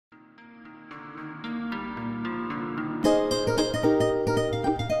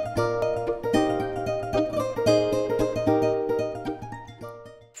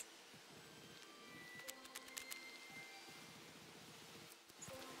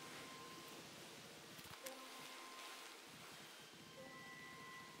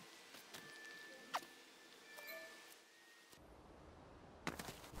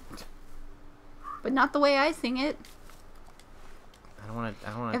But not the way I sing it. I don't want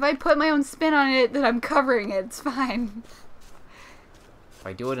to. If I put my own spin on it, then I'm covering it. It's fine. If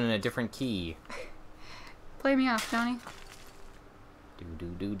I do it in a different key. Play me off, Johnny.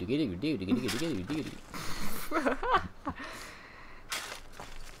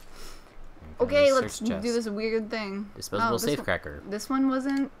 Okay, let's do this weird thing. Disposable safecracker. This one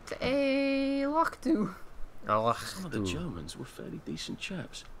wasn't a lock-do. Some of the Germans were fairly decent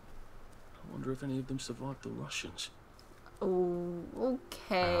chaps. I wonder if any of them survived the Russians. Oh,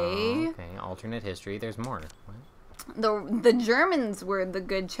 okay. Okay, alternate history. There's more. What? The Germans were the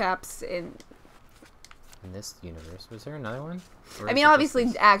good chaps in this universe. Was there another one? I mean,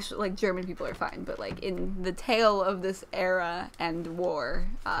 obviously, actually, like, German people are fine, but, like, in the tale of this era and war,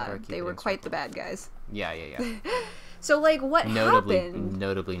 they were quite the bad guys. Yeah. So, like, what happened?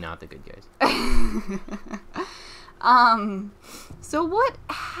 Notably not the good guys. So what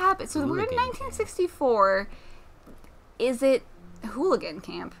happened? So we're in 1964. Is it hooligan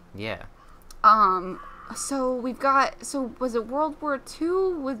camp? Yeah. So we've got, so was it World War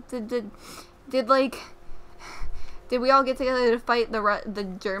II? Did we all get together to fight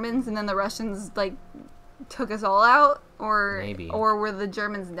the Germans, and then the Russians like took us all out, or maybe, or were the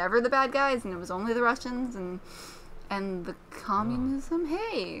Germans never the bad guys and it was only the Russians and the communism?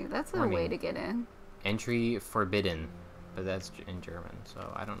 Hey, that's a way to get in. Entry forbidden, but that's in German,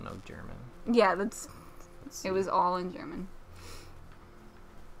 so I don't know German. Yeah, it was all in German.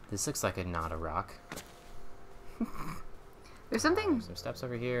 This looks like not a rock. There's something. There's some steps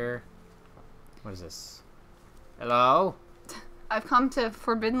over here. What is this? Hello? I've come to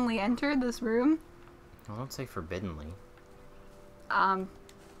forbiddenly enter this room. Well, don't say forbiddenly.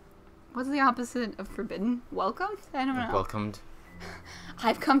 What's the opposite of forbidden? Welcomed? I don't know. Welcomed.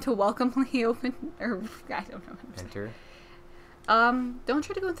 I've come to welcomely open, or I don't know. Enter. Don't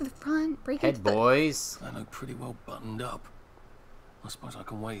try to go into the front. Break Head boys. I look pretty well buttoned up. I suppose I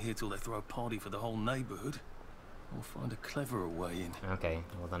can wait here till they throw a party for the whole neighborhood. Or find a cleverer way in. Okay,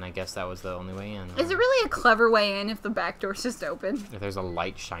 well then I guess that was the only way in. Is it really a clever way in if the back door's just open? If there's a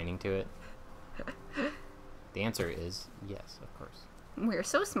light shining to it? The answer is yes, of course. We're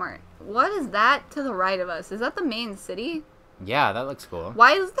so smart. What is that to the right of us? Is that the main city? Yeah, that looks cool.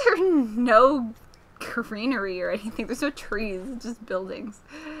 Why is there no greenery or anything? There's no trees, it's just buildings.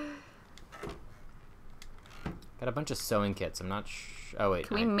 Got a bunch of sewing kits. I'm not oh wait.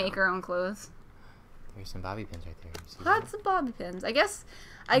 Can we make our own clothes? There's some bobby pins right there. Lots of bobby pins. I guess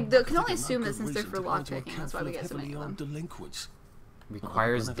I can only assume that since they're for lockpicking, that's why we get so many of them.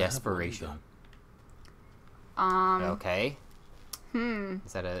 Requires desperation. Okay.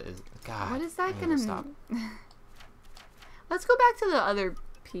 Is that God. What is that gonna stop? Let's go back to the other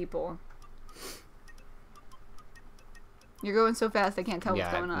people. You're going so fast I can't tell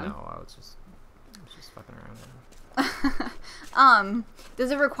what's going on. No, I was just fucking around. Does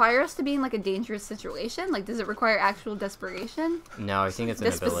it require us to be in like a dangerous situation? Like, does it require actual desperation? No, I think it's an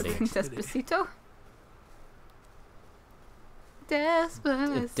ability. Despacito?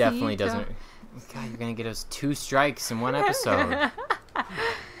 Despacito. It definitely doesn't. God, you're gonna get us 2 strikes in one episode.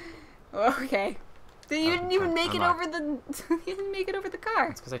 Okay. You didn't even make it over the. You didn't make it over the car.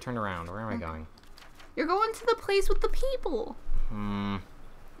 It's because I turned around. Where am I going? You're going to the place with the people.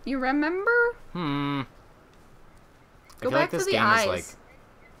 You remember? Go back to the eyes.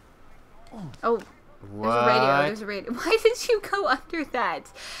 Oh, there's a radio. Why did you go under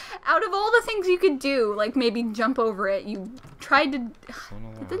that? Out of all the things you could do, like maybe jump over it, you tried to.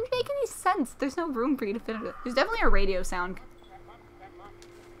 It didn't make any sense. There's no room for you to fit it. There's definitely a radio sound.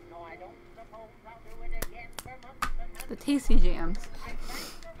 The Tasty Jams.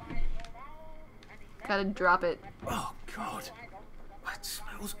 Gotta drop it. Oh God, that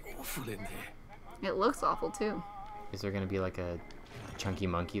smells awful in here. It looks awful too. Is there gonna be like a chunky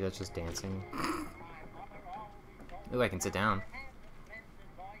monkey that's just dancing? Ooh, I can sit down.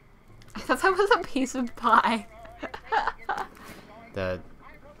 I thought that was a piece of pie.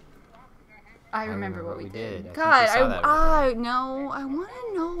 I remember what we did. God, I know. I want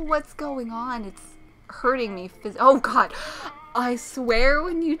to know what's going on. It's hurting me. Oh God, I swear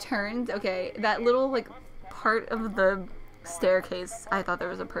when you turned, okay, that little like part of the staircase, I thought there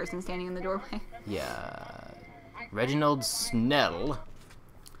was a person standing in the doorway. Yeah. Reginald Snell.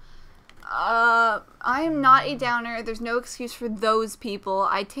 I am not a downer. There's no excuse for those people.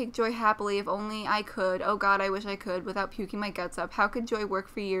 I'd take joy happily if only I could. Oh God, I wish I could without puking my guts up. How could joy work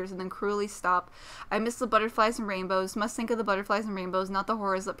for years and then cruelly stop? I miss the butterflies and rainbows. Must think of the butterflies and rainbows, not the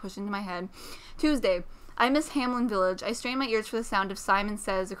horrors that push into my head. Tuesday. I miss Hamlin Village. I strain my ears for the sound of Simon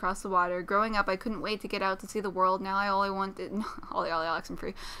Says across the water. Growing up, I couldn't wait to get out to see the world. Now all I want is... Ollie, Alex, I'm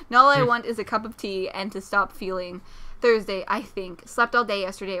free. Now all I want is a cup of tea and to stop feeling. Thursday, I think. Slept all day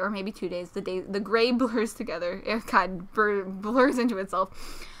yesterday, or maybe 2 days. The gray blurs together. God, blurs into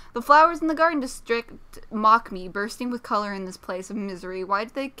itself. The flowers in the garden district mock me, bursting with color in this place of misery. Why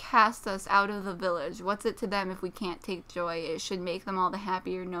did they cast us out of the village? What's it to them if we can't take joy? It should make them all the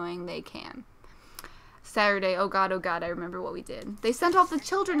happier knowing they can. Saturday, oh God, I remember what we did. They sent all the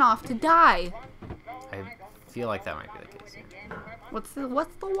children off to die. I feel like that might be the case. What's the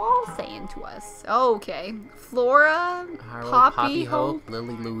wall saying to us? Oh, okay. Flora, Harold, Poppy, Hope,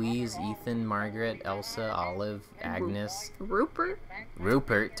 Lily, Louise, Ethan, Margaret, Elsa, Olive, Agnes, Rupert,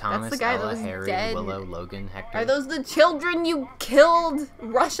 Thomas, the guy that Ella, was Harry, dead. Willow, Logan, Hector. Are those the children you killed,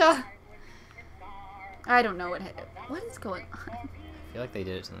 Russia? I don't know what is going on. I feel like they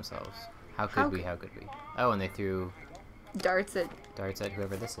did it to themselves. How could we? Oh, and they threw darts at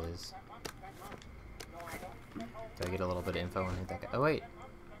whoever this is. Do I get a little bit of info on who that guy? Oh wait,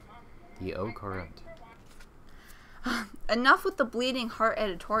 the Au Courant. Enough with the bleeding heart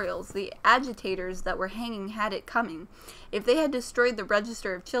editorials. The agitators that were hanging had it coming. If they had destroyed the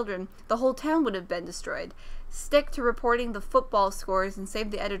register of children, the whole town would have been destroyed. Stick to reporting the football scores and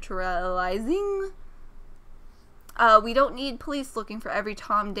save the editorializing. We don't need police looking for every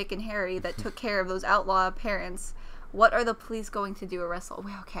Tom, Dick, and Harry that took care of those outlaw parents. What are the police going to do? Arrest?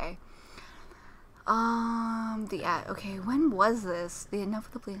 Okay. Okay, when was this? The enough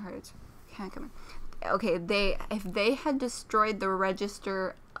with the bleeding hearts. Can't come in. Okay, if they had destroyed the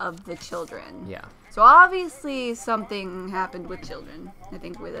register of the children. Yeah. So obviously something happened with children. I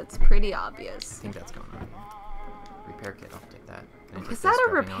think that's pretty obvious. I think that's going on. Repair kit, I'll take that. Was that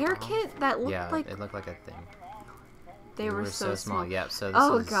a repair kit? That looked like... Yeah, it looked like a thing. They were so small. Yeah, so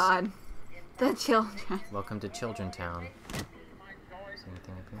this is... God. The children. Welcome to Children Town. Is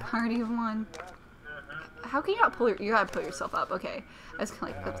anything up here? Party of one. How can you not pull you gotta pull yourself up, okay. I was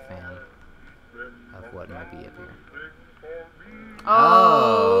kinda I have a fan of what might be up here.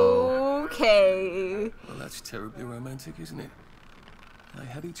 Oh, okay. Well, that's terribly romantic, isn't it? They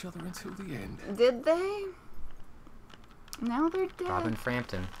had each other until the end. Did they? Now they're dead. Robin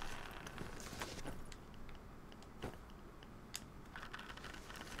Frampton.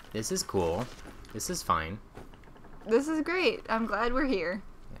 This is cool. This is fine. This is great. I'm glad we're here.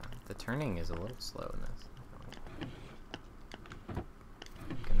 Yeah, the turning is a little slow in this.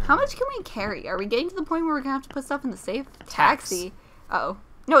 How much can we carry? Are we getting to the point where we're gonna have to put stuff in the safe? Taxi. Oh.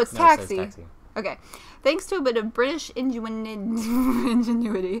 No, it's No, taxi. it says taxi. Okay. Thanks to a bit of British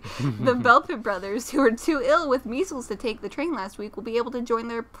ingenuity, the Belpit brothers, who were too ill with measles to take the train last week, will be able to join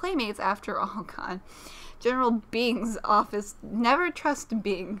their playmates after all. God. General Bing's office, never trust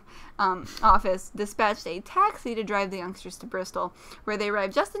Bing, office dispatched a taxi to drive the youngsters to Bristol, where they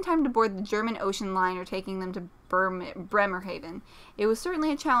arrived just in time to board the German Ocean liner taking them to Bremerhaven. It was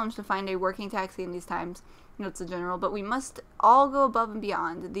certainly a challenge to find a working taxi in these times, notes the general, but we must all go above and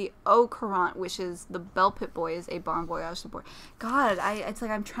beyond. The Au Courant wishes the Belpit boys a bon voyage support. God, it's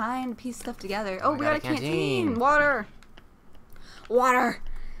like I'm trying to piece stuff together. Oh, we got a canteen. Water.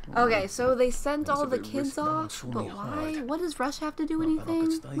 Okay, so they sent all the kids off, but why? What does Rush have to do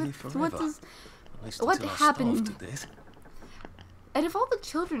anything? What happened? And if all the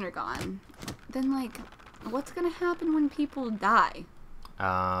children are gone, then like, what's gonna happen when people die?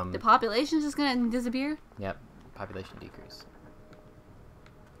 The population's just gonna disappear? Yep, population decrease.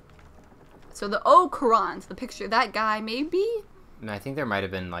 So the Au Courant, the picture, that guy maybe? No, I think there might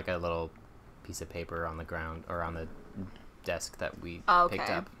have been like a little piece of paper on the ground or on the desk that we picked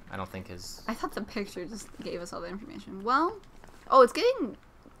up. I don't think his... I thought the picture just gave us all the information. Well, oh, it's getting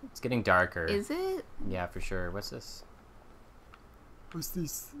darker. Is it? Yeah, for sure. What's this? Oh,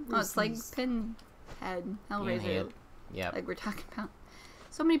 it's like Pinhead, Hellraiser. Yeah. Like we're talking about.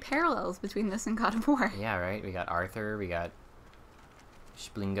 So many parallels between this and God of War. Yeah, right? We got Arthur, we got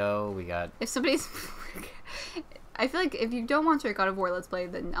Splingo, we got... If somebody's... I feel like if you don't want to God of War Let's Play,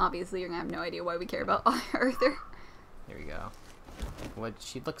 then obviously you're going to have no idea why we care about Arthur. Here we go. What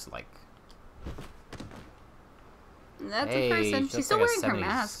she looks like. That's a person. She's still wearing her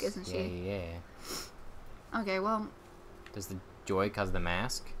mask, isn't she? Yeah. Okay, well... Does the joy cause the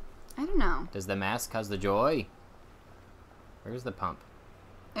mask? I don't know. Does the mask cause the joy? Where's the pump?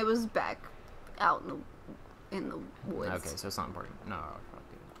 It was back out in the woods. Okay, so it's not important. No.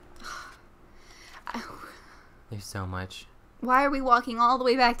 There's so much. Why are we walking all the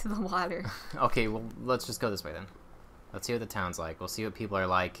way back to the water? Okay, well, let's just go this way then. Let's see what the town's like. We'll see what people are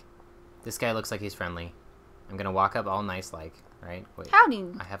like. This guy looks like he's friendly. I'm gonna walk up all nice like, right? Wait. Howdy.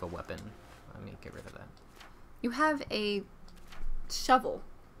 I have a weapon. Let me get rid of that. You have a shovel.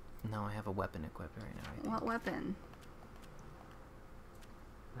 No, I have a weapon equipped right now. I think. What weapon?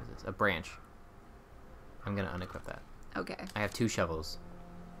 What is this? A branch. I'm gonna unequip that. Okay. I have 2 shovels.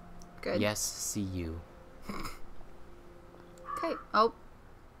 Good. Yes, see you. Okay. Oh.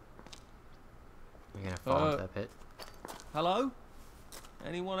 You're gonna fall into that pit. Hello?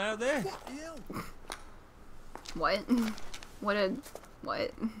 Anyone out there? What?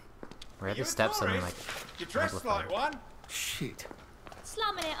 What? Where are the steps? And like. You dress like one. Shit.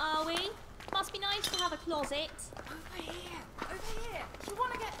 Slumming it, are we? Must be nice to have a closet. Over here. You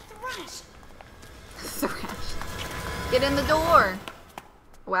want to get thrashed? Thrashed. Get in the door.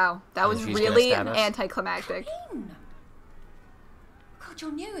 Wow, that was really anticlimactic. God,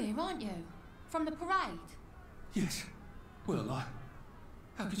 you're new here, aren't you? From the parade? Yes. Well,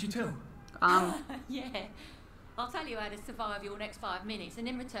 how could you tell? Yeah. I'll tell you how to survive your next 5 minutes, and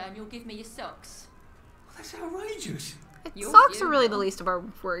in return, you'll give me your socks. Well, that's outrageous. Socks are really the least of our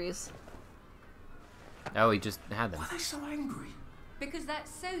worries. Oh, he just had them. Why are they so angry? Because that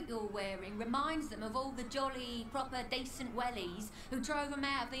suit you're wearing reminds them of all the jolly, proper, decent wellies who drove them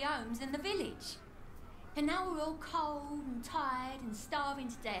out of their homes in the village. And now we're all cold and tired and starving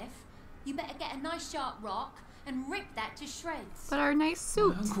to death. You better get a nice sharp rock and rip that to shreds. But our nice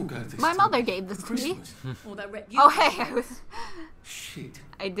suit. My My mother gave this to me. Or they'll rip you. Oh, hey, I was... Shit.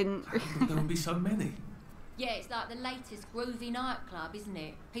 I didn't... There won't be so many. Yeah, it's like the latest groovy nightclub, isn't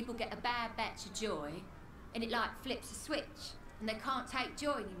it? People get a bad batch of joy, and it like flips a switch, and they can't take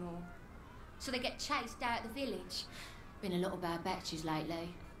joy anymore. So they get chased out of the village. Been a lot of bad batches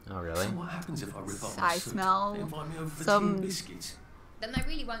lately. Oh, really? So what happens if I rip off I my suit? smell They invite me over for some- tea and biscuits. Then they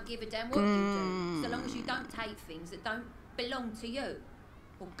really won't give a damn what you do, so long as you don't take things that don't belong to you,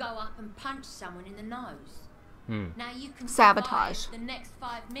 or go up and punch someone in the nose. Now you can Sabotage. survive the next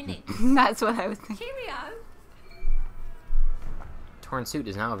 5 minutes. That's what I was thinking. Cheerio! Torn suit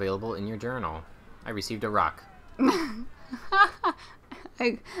is now available in your journal. I received a rock.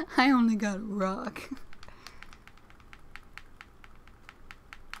 I only got a rock.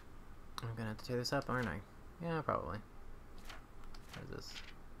 I'm gonna have to tear this up, aren't I? Yeah, probably. What is this?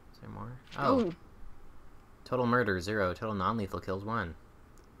 Is there more? Oh. Ooh. Total murder, 0. Total non-lethal kills, 1.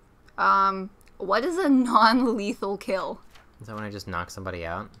 What is a non-lethal kill? Is that when I just knock somebody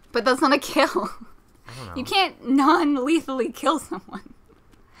out? But that's not a kill. I don't know. You can't non-lethally kill someone.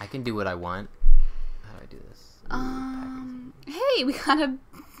 I can do what I want. How do I do this? Hey, we got a...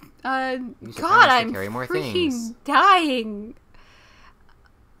 Use your God, powers to I'm carry more freaking things. dying.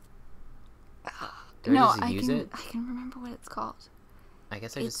 Do I No, just use it? I can remember what it's called. I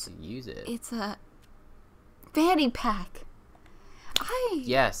guess I just use it. It's a fanny pack.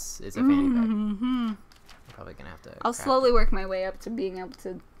 Yes, it's a fanny pack. Mm-hmm. I'm probably gonna have to. I'll craft slowly work my way up to being able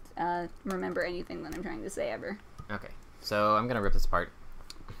to remember anything that I'm trying to say ever. it. Okay, so I'm gonna rip this apart.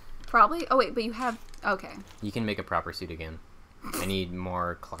 Probably. Oh wait, but you have. Okay. You can make a proper suit again. I need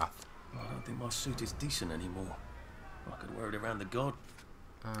more cloth. I don't think my suit is decent anymore. I could wear it around the god.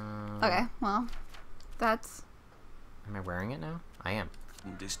 Okay. Well, that's. Am I wearing it now? I am.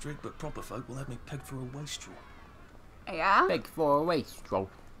 District, but proper folk will have me pegged for a wastrel. Yeah. Beg for a wastrel.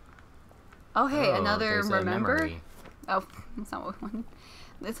 Oh hey, Oh, another there's a remember. memory. Oh, that's not what we wanted.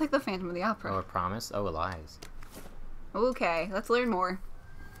 It's like the Phantom of the Opera. Oh, a promise. Oh, a lies. Okay, let's learn more.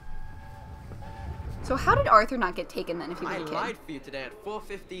 So how did Arthur not get taken then if he was I a kid? lied for you today at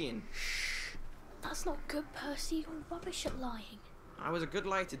 4:15. That's not good, Percy. You're rubbish at lying. I was a good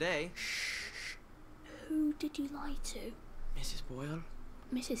lie today. Who did you lie to? Mrs. Boyle,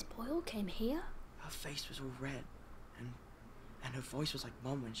 Mrs. Boyle came here? her face was all red, and her voice was like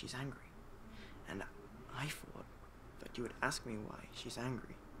Mom when she's angry. And I thought that you would ask me why she's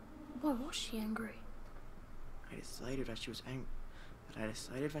angry. Why was she angry? I decided that she was angry. But I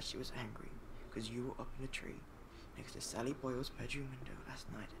decided that she was angry because you were up in a tree next to Sally Boyle's bedroom window last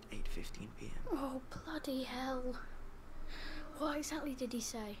night at 8:15 p.m. Oh, bloody hell. What exactly did he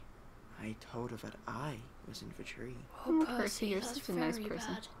say? I told her that I was in the tree. Oh, Percy, you're that's such a nice very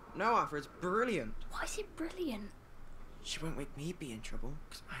person. bad. No, Arthur, it's brilliant. Why is it brilliant? She won't make me be in trouble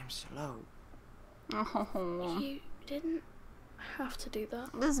because I'm slow. Oh, You didn't have to do that.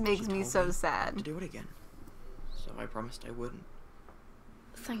 this makes me told so me to sad. do it again. So I promised I wouldn't.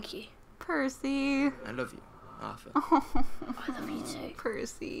 Thank you. Percy. I love you, Arthur. I love you too.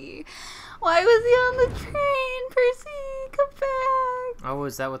 Percy. Why was he on the train? Percy, come back. Oh,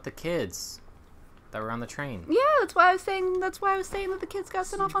 is that with the kids that were on the train? Yeah, that's why I was saying. That's why I was saying that the kids got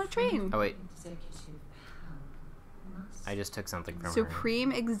sent off on a train. Oh wait, I just took something from her.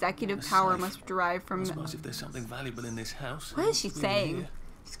 Supreme executive power must derive from. I suppose if there's something valuable in this house. What is she it'll be saying? here.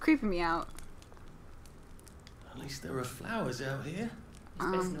 She's creeping me out. At least there are flowers out here. It's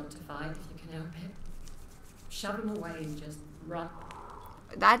best not to fight if you can help it. Shove them away and just run.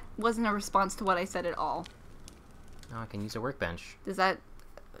 That wasn't a response to what I said at all. Oh, I can use a workbench. Does it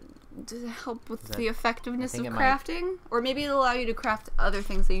help with the effectiveness of crafting? Or maybe it'll allow you to craft other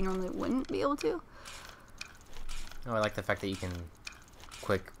things that you normally wouldn't be able to? Oh, I like the fact that you can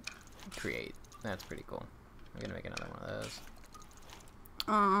quick create. That's pretty cool. I'm gonna make another one of those.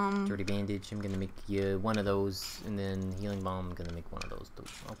 Dirty bandage, I'm gonna make you one of those, and then healing balm, I'm gonna make one of those too.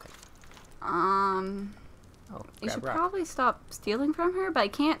 Okay. Oh, you should probably stop stealing from her, but I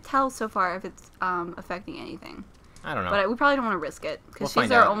can't tell so far if it's affecting anything. I don't know. But we probably don't want to risk it, because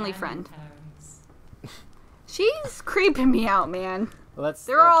she's our only friend. She's creeping me out, man. Well,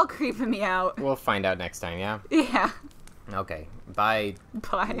 They're all creeping me out. We'll find out next time, yeah? Yeah. Okay. Bye,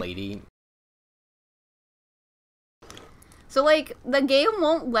 Bye. lady. So, like, the game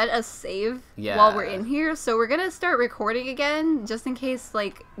won't let us save while we're in here, so we're gonna start recording again, just in case,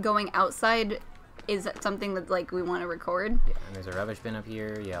 like, going outside is something that, like, we want to record. Yeah, and there's a rubbish bin up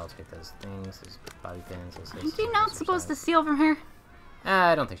here. Yeah, I'll take those things. There's bobby pins. Aren't you not supposed to steal from her?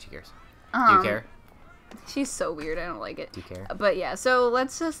 I don't think she cares. Do you care? She's so weird. I don't like it. Do you care? But yeah, so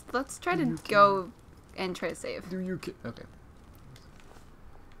let's try to go and try to save. Do you care? Okay.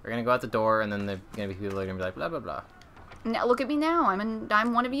 We're gonna go out the door, and then there's gonna be people that are gonna be like, blah blah blah. Now, look at me now.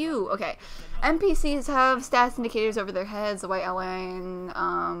 I'm one of you. Okay. NPCs have stats indicators over their heads. The white outline.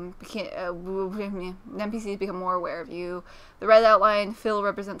 NPCs become more aware of you. The red outline fill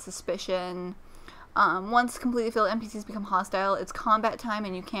represents suspicion. Once completely filled, NPCs become hostile. It's combat time,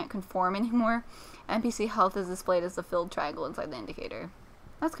 and you can't conform anymore. NPC health is displayed as the filled triangle inside the indicator.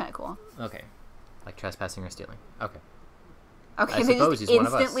 That's kind of cool. Okay. Like trespassing or stealing. Okay. Okay, they just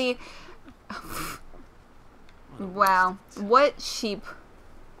instantly. Wow. What sheep?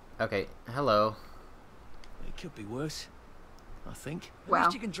 Okay, hello. It could be worse, I think. Wow. At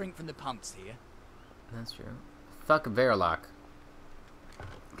least you can drink from the pumps here. That's true. Fuck Verloc.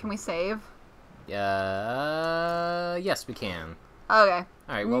 Can we save? Yes, we can. Okay.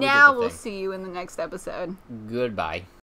 Alright, well, now we'll see you in the next episode. Goodbye.